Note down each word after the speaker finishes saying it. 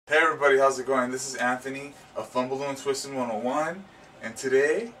Hey everybody, how's it going? This is Anthony of Fun Balloon Twisting 101, and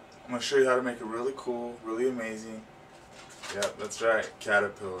today I'm going to show you how to make a really cool, really amazing, yep, that's right,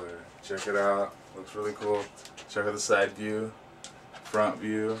 caterpillar. Check it out, looks really cool. Check out the side view, front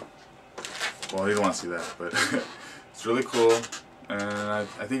view. Well, you don't want to see that, but it's really cool, and I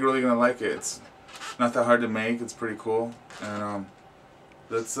think you're really going to like it. It's not that hard to make, it's pretty cool, and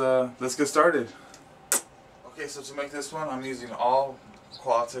let's get started. Okay, so to make this one, I'm using all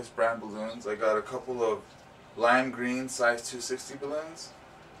Qualitex brand balloons. I got a couple of lime green size 260 balloons,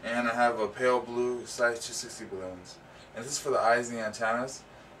 and I have a pale blue size 260 balloons. And this is for the eyes and the antennas.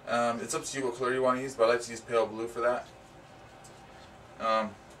 It's up to you what color you want to use, but I like to use pale blue for that.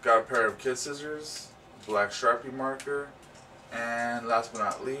 Got a pair of kid scissors, black Sharpie marker, and last but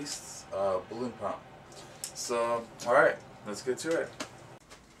not least, balloon pump. So, alright, let's get to it.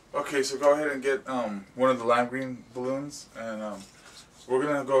 Okay, so go ahead and get one of the lime green balloons, and we're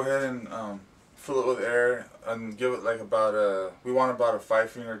going to go ahead and fill it with air and give it like about we want about a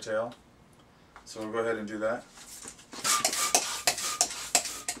 5-finger tail. So we'll go ahead and do that.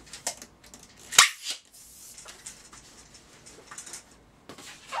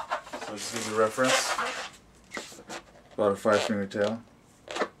 So just give you a reference, about a 5-finger tail.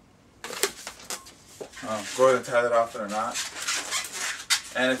 Go ahead and tie that off in a knot.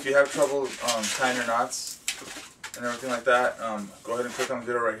 And if you have trouble tying your knots and everything like that, go ahead and click on the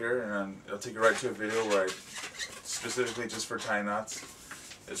video right here, and it'll take you right to a video where I specifically just for tying knots.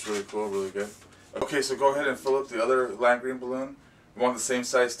 It's really cool, really good. Okay, so go ahead and fill up the other lime green balloon. We want the same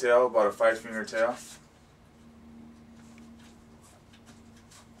size tail, about a 5-finger tail.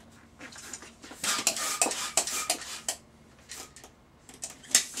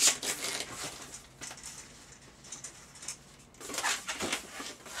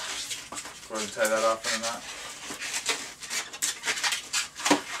 Go ahead and tie that off in a knot.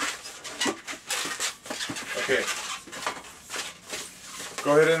 Okay. Go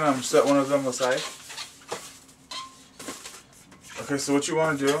ahead and set one of them aside. Okay, so what you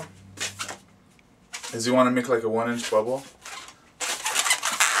want to do is you want to make like a 1-inch bubble.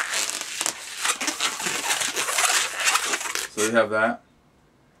 So you have that.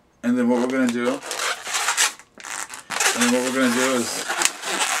 And then what we're going to do, is,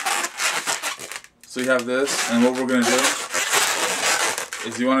 so you have this, and what we're going to do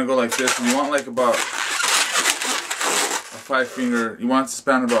is you want to go like this, and you want like about a 5-finger, you want it to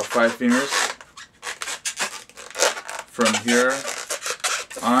span about 5 fingers from here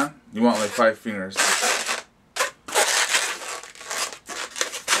on. You want like 5 fingers.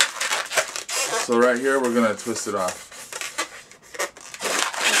 So right here we're going to twist it off.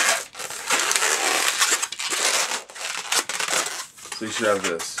 So you should have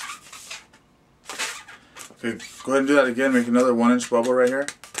this. Okay, go ahead and do that again. Make another 1-inch bubble right here.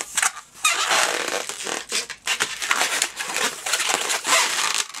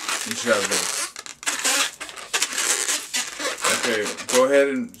 You should have this. Okay, go ahead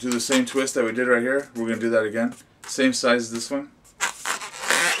and do the same twist that we did right here. We're going to do that again. Same size as this one.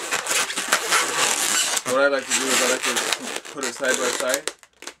 What I like to do is I like to put it side by side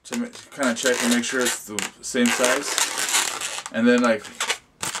to kind of check and make sure it's the same size. And then like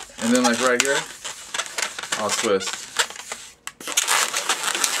right here, I'll twist.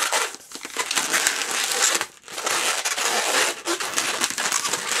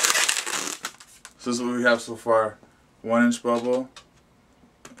 So this is what we have so far: 1-inch bubble,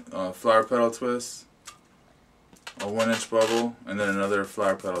 flower petal twist, a 1-inch bubble, and then another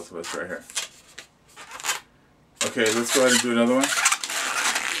flower petal twist right here. Okay, let's go ahead and do another one.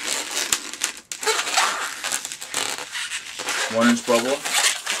 1-inch bubble.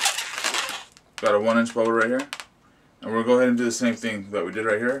 Got a 1-inch bubble right here. And we'll go ahead and do the same thing that we did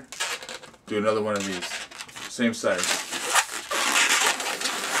right here. Do another one of these. Same size.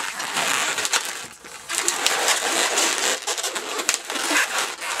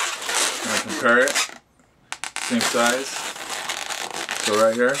 And compare it. Same size. So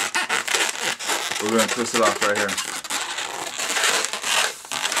right here, we're going to twist it off right here.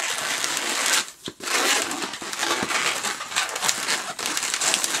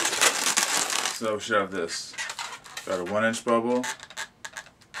 So we should have this. Got a 1-inch bubble, a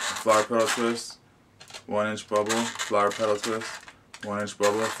flower petal twist, 1-inch bubble, flower petal twist, 1-inch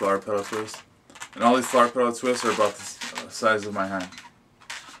bubble, flower petal twist. And all these flower petal twists are about the size of my hand.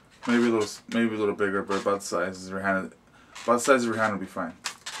 Maybe a little bigger, but about the size of your hand. About the size of your hand will be fine.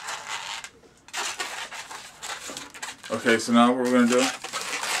 Okay, so now what we're going to do.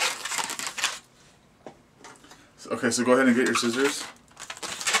 Okay, so go ahead and get your scissors.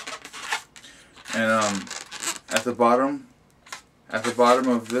 And at the bottom, at the bottom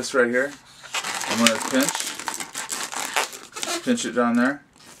of this right here, I'm going to pinch it down there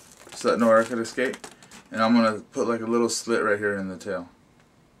so that no air could escape. And I'm going to put like a little slit right here in the tail.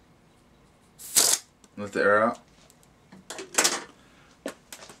 Let the air out.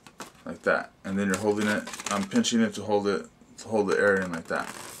 Like that. And then you're holding it, I'm pinching it to hold the air in like that.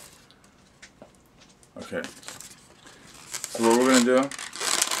 Okay. So what we're going to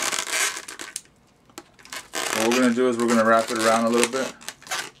do is we're going to wrap it around a little bit.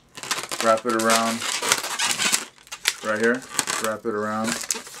 Wrap it around right here. Wrap it around.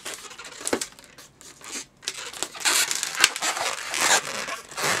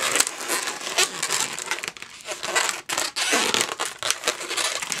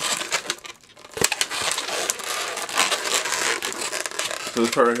 So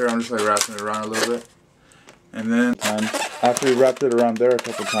this part right here, I'm just like wrapping it around a little bit. And then after we wrapped it around there a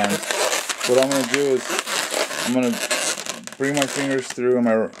couple times, what I'm going to do is I'm going to bring my fingers through on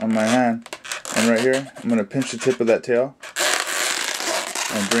my hand, and right here I'm going to pinch the tip of that tail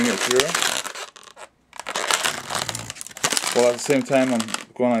and bring it through. While at the same time I'm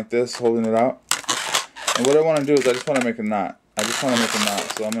going like this, holding it out. And what I want to do is I just want to make a knot. So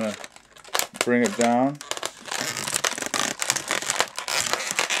I'm going to bring it down.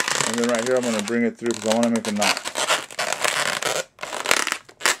 And then right here I'm going to bring it through because I want to make a knot.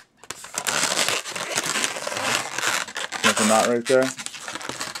 Make a knot right there.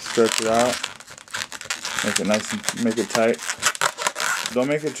 Stretch it out. Make it nice and make it tight. Don't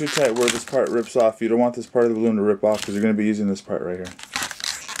make it too tight where this part rips off. You don't want this part of the balloon to rip off because you're going to be using this part right here.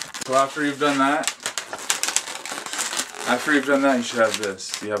 So after you've done that, you should have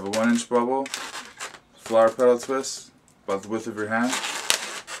this. You have a 1-inch bubble, flower petal twist, about the width of your hand.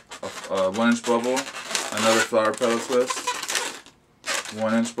 A 1-inch bubble, another flower petal twist,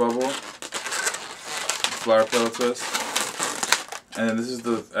 1-inch bubble, flower petal twist, and then this is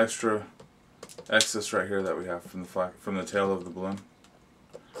the excess right here that we have from the tail of the balloon.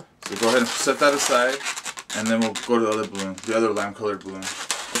 So go ahead and set that aside, and then we'll go to the other balloon, the other lime colored balloon.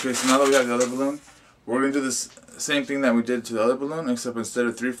 Okay, so now that we have the other balloon, we're going to do this same thing that we did to the other balloon, except instead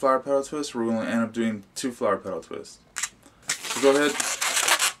of 3 flower petal twists, we're going to end up doing 2 flower petal twists. So go ahead.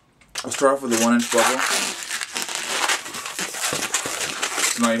 I'll start off with a 1-inch bubble.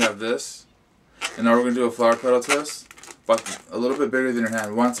 So now you have this. And now we're going to do a flower petal twist, but a little bit bigger than your hand.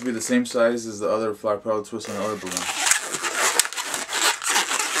 We want it to be the same size as the other flower petal twist on the other balloon.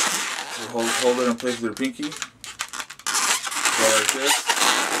 So hold it in place with your pinky. Go like this.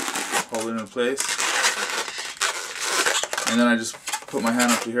 Hold it in place. And then I just put my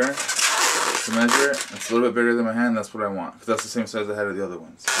hand up to here to measure it. It's a little bit bigger than my hand. That's what I want, because that's the same size I had of the other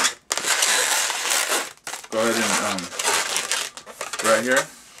ones. Go ahead and, right here,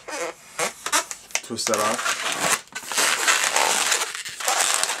 twist that off.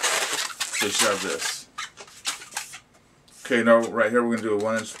 So you should have this. Okay, now right here we're going to do a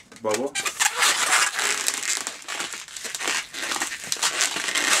 1-inch bubble.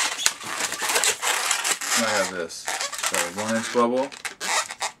 Now I have this. So 1-inch bubble,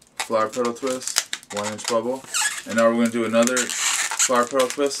 flower petal twist, 1-inch bubble. And now we're going to do another flower petal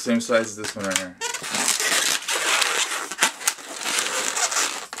twist, same size as this one right here.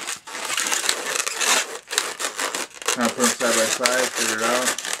 Kind of put them side by side, figure it out.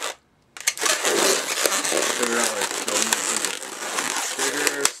 Figure out like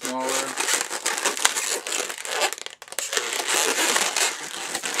bigger, smaller.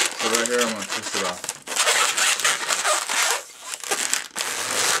 So right here I'm going to twist it off.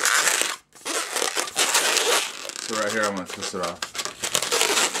 So right here I'm going to twist it off.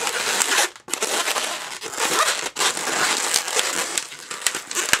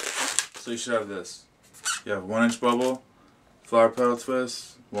 So you should have this. You have 1-inch bubble, flower petal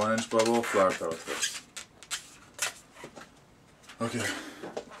twist, 1-inch bubble, flower petal twist. Okay,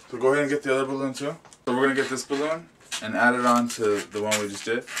 so go ahead and get the other balloon too. So we're going to get this balloon and add it on to the one we just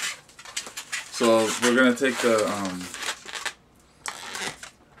did. So we're going to take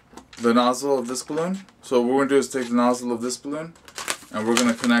the nozzle of this balloon. So what we're going to do is take the nozzle of this balloon and we're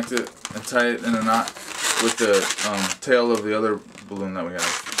going to connect it and tie it in a knot with the tail of the other balloon that we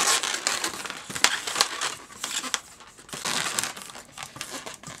have.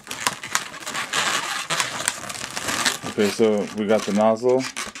 Okay, so we got the nozzle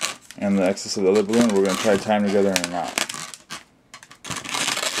and the excess of the other balloon. We're going to try to tie them together in a knot.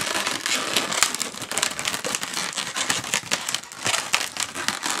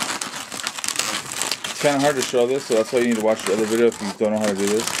 It's kind of hard to show this, so that's why you need to watch the other video if you don't know how to do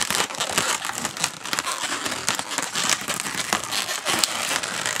this.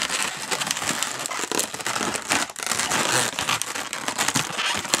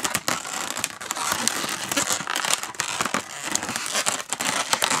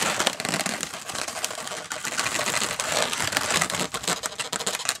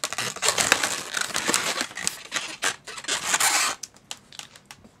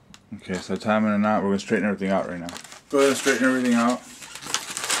 Okay, so time in a knot. We're going to straighten everything out right now. Go ahead and straighten everything out.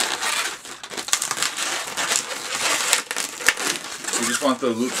 You just want the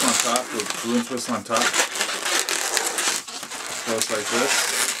loops on top, the balloon twist on top. So it's like this.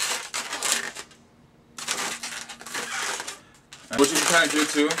 And what you can kind of do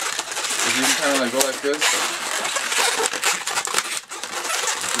too, is you can kind of like go like this.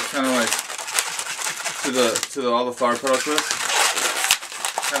 Just kind of like to all the flower petal twists.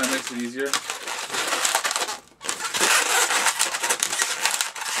 Kind of makes it easier.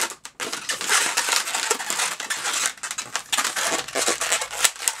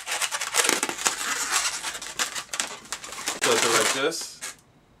 So it's like this.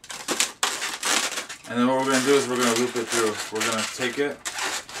 And then what we're going to do is we're going to loop it through. We're going to take it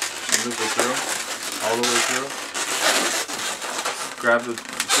and loop it through, all the way through. Grab the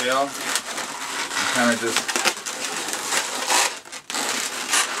tail and kind of just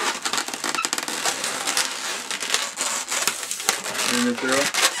bring it through,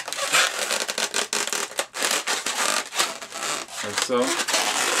 like so.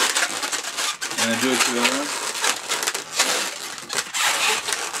 And then do it to the other one.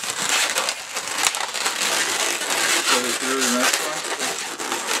 Pull it through the next one.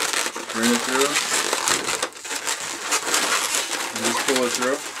 Bring it through. And just pull it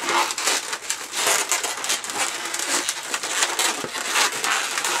through.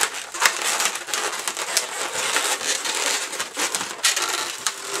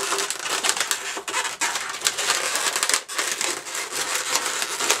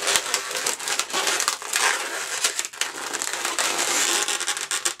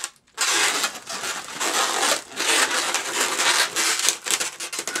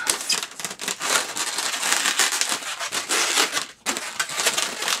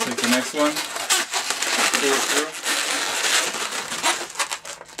 Take the next one, pull it through.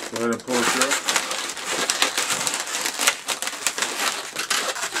 Go ahead and pull it through.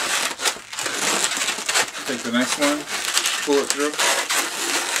 Take the next one, pull it through.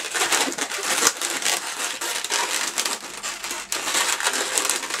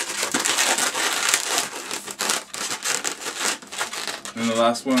 And the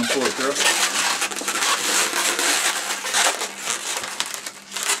last one, pull it through.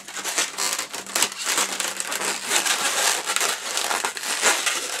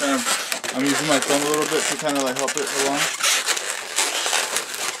 I'm using my thumb a little bit to kind of like help it along.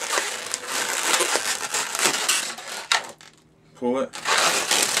 Pull it.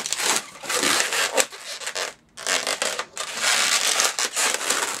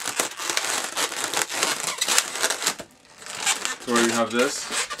 So where you have this.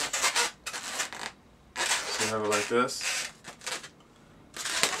 So you have it like this.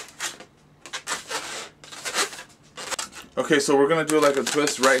 Okay, so we're going to do like a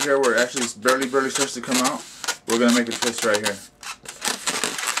twist right here where it actually barely starts to come out. We're going to make a twist right here.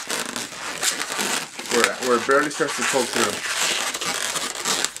 Where it barely starts to poke through.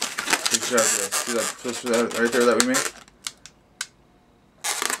 See that twist right there that we made?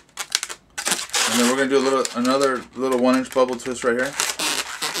 And then we're going to do another little 1-inch bubble twist right here.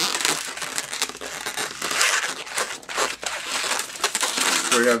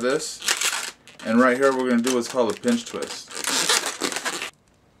 So we have this. And right here we're going to do what's called a pinch twist.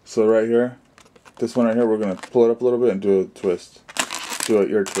 So right here, this one right here, we're going to pull it up a little bit and do a twist. Do an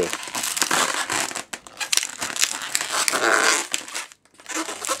ear twist.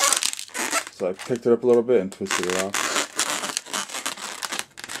 So I picked it up a little bit and twisted it off.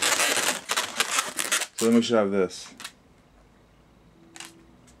 So then we should have this.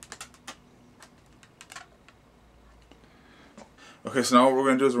 Okay, so now what we're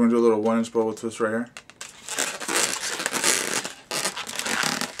going to do is we're going to do a little 1-inch bubble twist right here.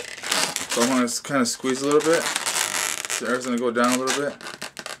 So I'm going to kind of squeeze a little bit. The air's going to go down a little bit,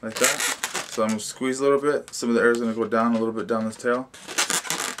 like that. So I'm going to squeeze a little bit. Some of the air is going to go down a little bit down this tail.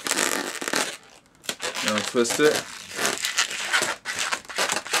 Then I'll twist it.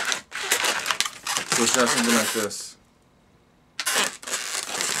 So it should have something like this.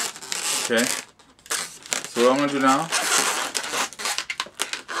 Okay. So what I'm going to do now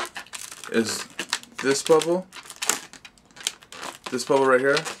is this bubble right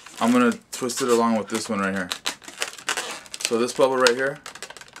here, I'm going to twist it along with this one right here. So this bubble right here,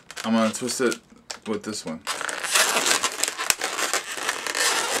 I'm going to twist it with this one.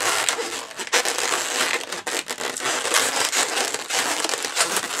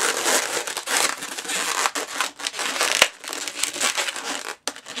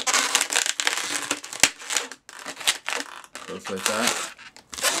 Goes like that.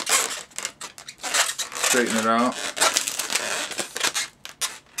 Straighten it out.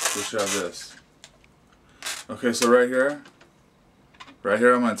 we should have this. Okay, so right here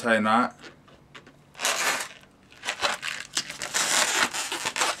I'm going to tie a knot.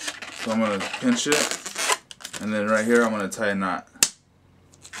 So I'm going to pinch it, and then right here I'm going to tie a knot.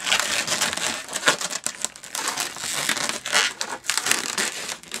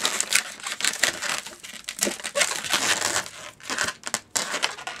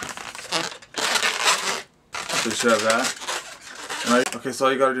 So you should have that. Right. Okay, so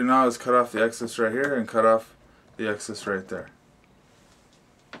all you got to do now is cut off the excess right here and cut off the excess right there.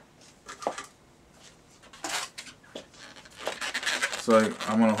 So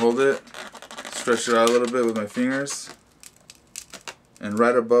I'm going to hold it, stretch it out a little bit with my fingers, and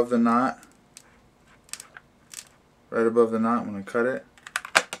right above the knot, I'm going to cut it.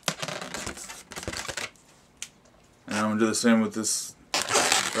 And I'm going to do the same with this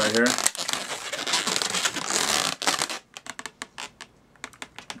right here.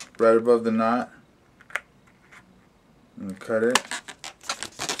 Right above the knot, I'm going to cut it.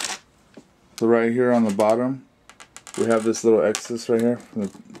 So right here on the bottom, we have this little excess right here,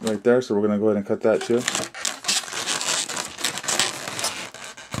 right there, so we're going to go ahead and cut that too.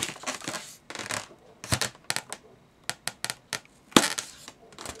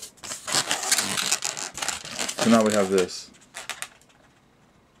 So now we have this.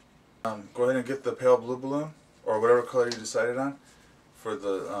 Go ahead and get the pale blue balloon, or whatever color you decided on, for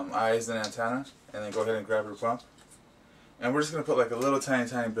the eyes and antenna, and then go ahead and grab your pump. And we're just going to put like a little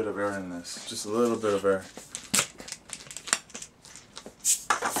tiny bit of air in this, just a little bit of air.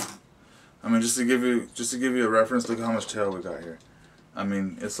 I mean, just to give you a reference, look at how much tail we got here. I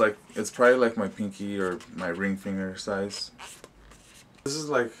mean, it's probably like my pinky or my ring finger size. This is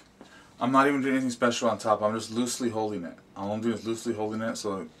like, I'm not even doing anything special on top, I'm just loosely holding it. All I'm doing is loosely holding it,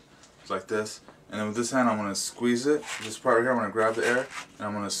 so it's like this. And then with this hand, I'm going to squeeze it. This part right here, I'm going to grab the air, and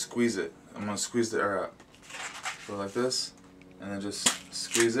I'm going to squeeze it. I'm going to squeeze the air out. So like this, and then just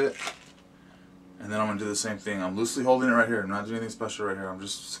squeeze it. And then I'm going to do the same thing. I'm loosely holding it right here. I'm not doing anything special right here. I'm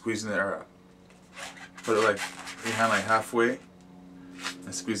just squeezing the air out. Put it like, your hand like halfway,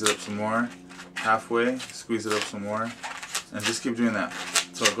 and squeeze it up some more. Halfway, squeeze it up some more. And just keep doing that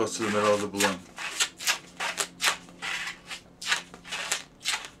until it goes to the middle of the balloon.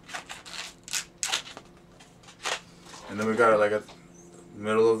 And then we got it like at the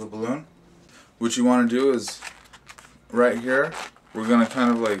middle of the balloon. What you want to do is, right here, we're going to kind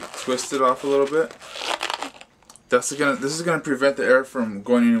of like twist it off a little bit. This is going to prevent the air from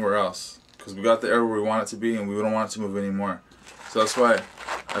going anywhere else, because we got the air where we want it to be and we don't want it to move anymore. So that's why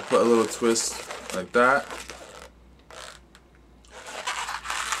I put a little twist like that.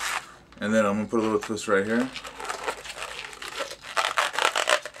 And then I'm going to put a little twist right here.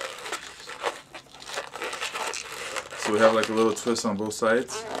 So we have like a little twist on both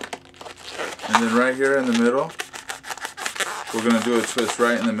sides. And then right here in the middle, we're going to do a twist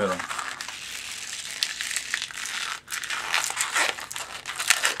right in the middle.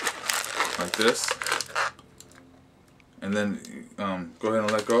 Like this. And then go ahead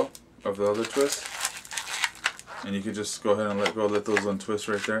and let go of the other twist. And you can just go ahead and let those untwist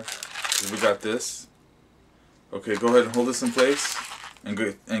right there. We got this. Okay, go ahead and hold this in place and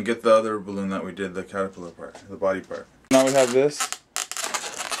get the other balloon that we did, the caterpillar part, the body part. Now we have this.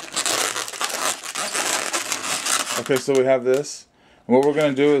 Okay, so we have this. And what we're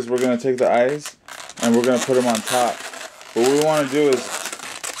going to do is we're going to take the eyes and we're going to put them on top. What we want to do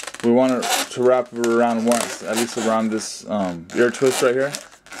is we want to wrap it around once, at least around this ear twist right here.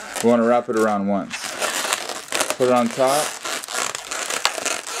 We want to wrap it around once. Put it on top.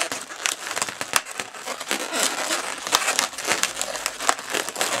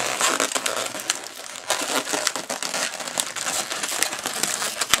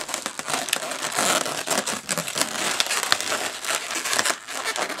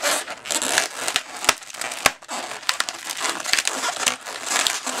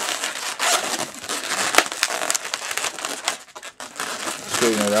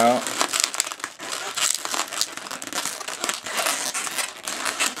 Straighten it out.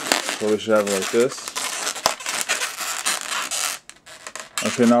 So we should have it like this.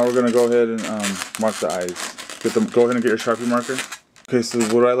 Okay, now we're gonna go ahead and mark the eyes. Go ahead and get your Sharpie marker. Okay, so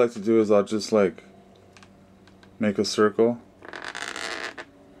what I like to do is I'll just like make a circle,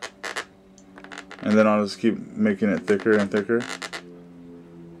 and then I'll just keep making it thicker and thicker.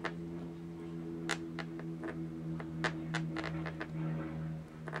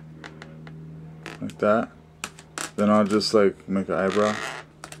 Like that. Then I'll just like make an eyebrow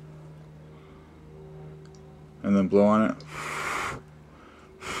and then blow on it,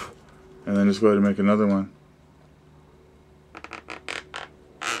 and then just go ahead and make another one.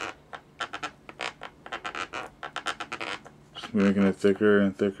 We're making it thicker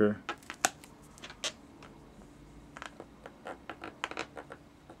and thicker.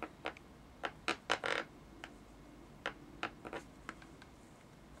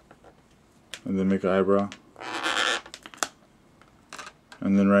 And then make an eyebrow.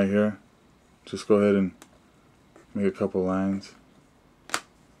 And then right here, just go ahead and make a couple lines.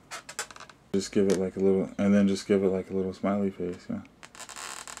 Just give it like a little, and then just give it like a little smiley face, yeah.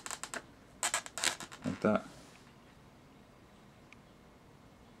 Like that.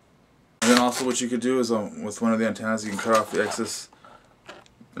 And then also what you could do is with one of the antennas, you can cut off the excess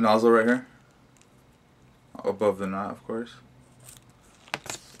nozzle right here. Above the knot, of course.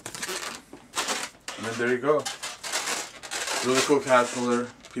 And then there you go. Really cool caterpillar.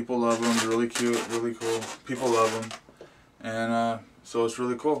 People love them. They're really cute, really cool. People love them. And so it's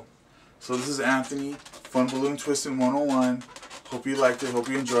really cool. So this is Anthony, Fun Balloon Twisting 101. Hope you liked it. Hope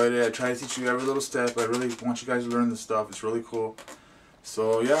you enjoyed it. I try to teach you every little step. I really want you guys to learn this stuff. It's really cool.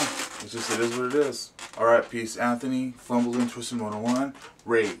 So yeah, it is what it is. Alright, peace. Anthony, Fun Balloon Twisting 101.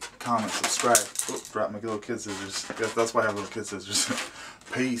 Rate, comment, subscribe. Oh, drop my little kid scissors. That's why I have little kid scissors.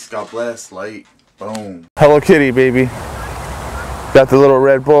 Peace. God bless. Light. Boom. Hello Kitty, baby. Got the little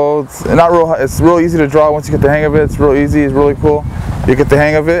red bolts. Not real. It's real easy to draw once you get the hang of it. It's real easy. It's really cool. You get the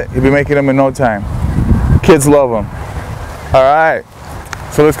hang of it, you'll be making them in no time. Kids love them. All right.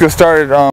 So let's get started.